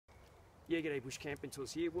Yeah, g'day, Bush Camping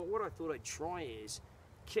Tools here. Well, what I thought I'd try is,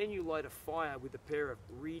 can you light a fire with a pair of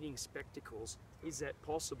reading spectacles? Is that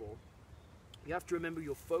possible? You have to remember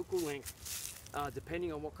your focal length,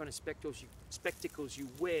 depending on what kind of spectacles you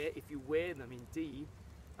wear, if you wear them indeed.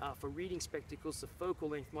 For reading spectacles, the focal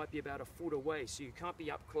length might be about a foot away, so you can't be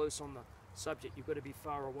up close on the subject, you've got to be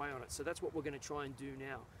far away on it. So that's what we're going to try and do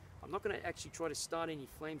now. I'm not going to actually try to start any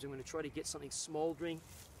flames. I'm going to try to get something smouldering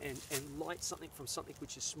and light something from something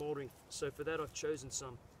which is smouldering. So for that I've chosen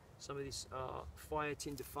some of this fire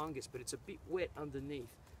tinder fungus, but it's a bit wet underneath,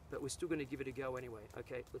 but we're still going to give it a go anyway.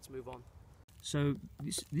 Okay, let's move on. So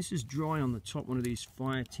this is dry on the top, one of these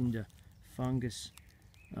fire tinder fungus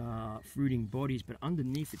fruiting bodies, but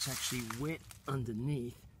underneath it's actually wet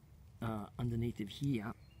underneath of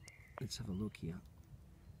here. Let's have a look here.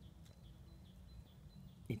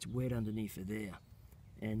 It's wet underneath of there,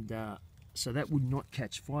 and so that would not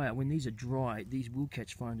catch fire. When these are dry, these will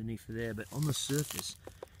catch fire underneath of there, but on the surface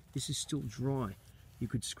this is still dry. You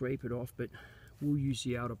could scrape it off, but we'll use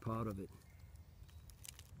the outer part of it.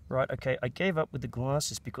 Right, okay, I gave up with the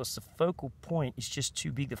glasses because the focal point is just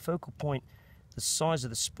too big. The focal point, the size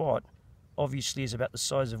of the spot, obviously is about the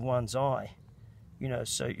size of one's eye. You know,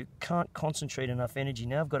 so you can't concentrate enough energy.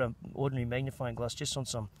 Now I've got an ordinary magnifying glass just on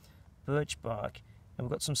some birch bark, and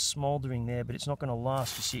we've got some smouldering there, but it's not going to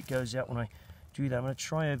last. You see, it goes out when I do that. I'm going to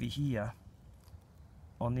try over here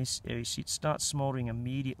on this area. You see, it starts smouldering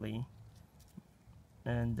immediately,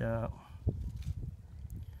 and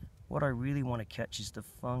what I really want to catch is the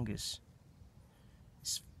fungus,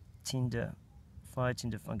 this fire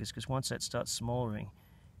tinder fungus, because once that starts smouldering,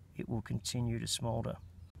 it will continue to smoulder.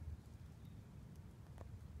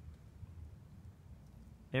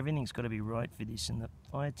 Everything's got to be right for this, and the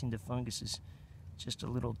fire tinder fungus is just a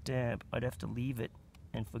little dab. I'd have to leave it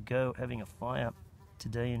and forgo having a fire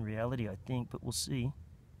today in reality, I think, but we'll see.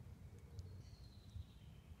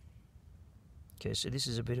 Okay, so this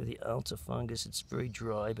is a bit of the altar fungus. It's very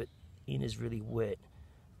dry, but in is really wet.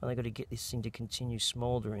 And I've got to get this thing to continue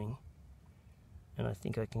smouldering, and I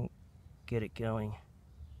think I can get it going.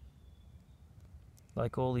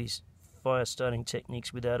 Like all these fire starting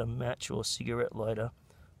techniques, without a match or cigarette lighter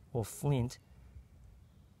or flint,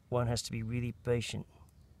 one has to be really patient.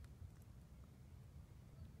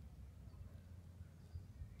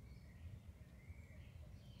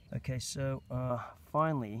 Okay, so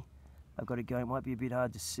finally I've got it going. It might be a bit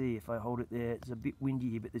hard to see if I hold it there. It's a bit windy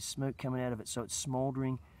here, but there's smoke coming out of it, so it's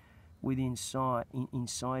smouldering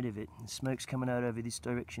inside of it. The smoke's coming out over this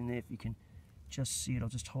direction there. If you can just see it, I'll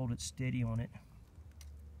just hold it steady on it.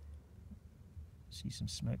 See some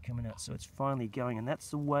smoke coming out, so it's finally going, and that's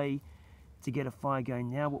the way to get a fire going.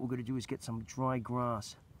 Now what we're going to do is get some dry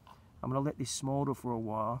grass. I'm going to let this smoulder for a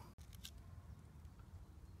while.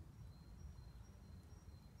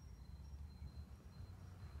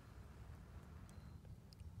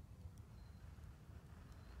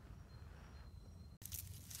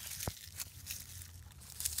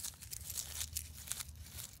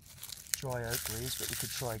 Dry oak leaves, but we could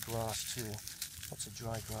try grass too. Lots of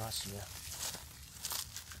dry grass here.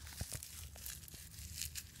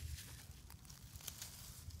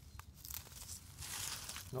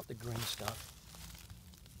 Not the green stuff.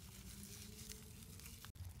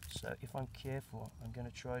 So if I'm careful, I'm going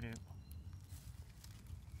to try to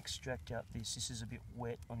extract out this. This is a bit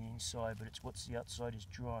wet on the inside, but it's what's the outside is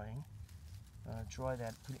drying. Dry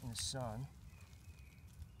that, put it in the sun,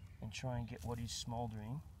 and try and get what is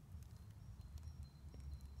smouldering.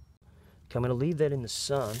 Okay, I'm going to leave that in the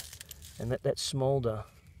sun and let that smoulder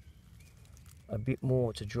a bit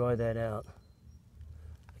more to dry that out.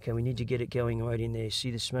 Okay, we need to get it going right in there. See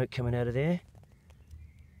the smoke coming out of there?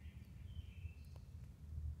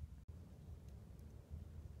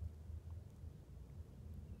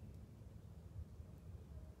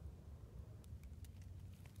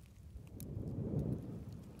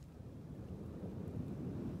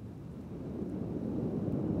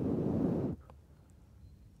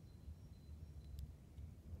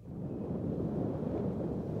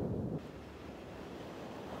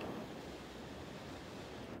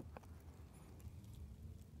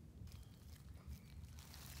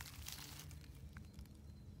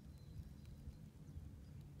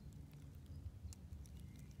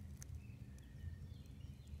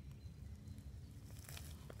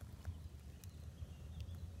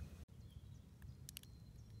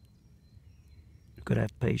 Got to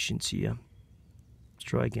have patience here. Let's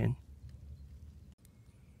try again.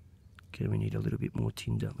 Okay, we need a little bit more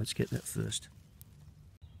tinder. Let's get that first.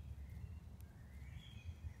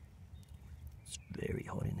 It's very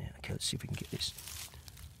hot in there. Okay, let's see if we can get this.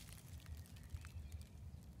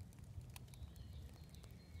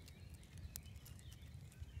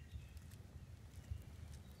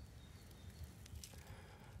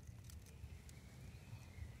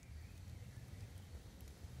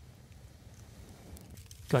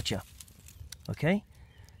 Gotcha. Okay,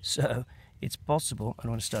 so it's possible. I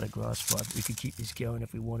don't want to start a grass fire, but we could keep this going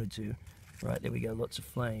if we wanted to. Right, there we go, lots of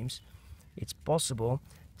flames. It's possible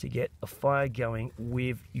to get a fire going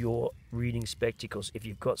with your reading spectacles if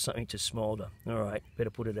you've got something to smolder. All right, better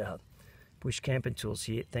put it out. Bush Camping Tools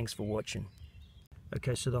here. Thanks for watching.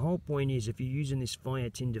 Okay, so the whole point is, if you're using this fire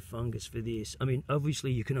tinder fungus for this, I mean,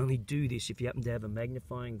 obviously you can only do this if you happen to have a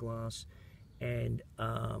magnifying glass and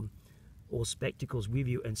or spectacles with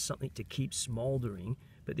you and something to keep smoldering.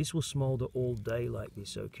 But this will smolder all day like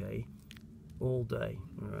this, okay? All day,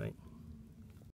 all right?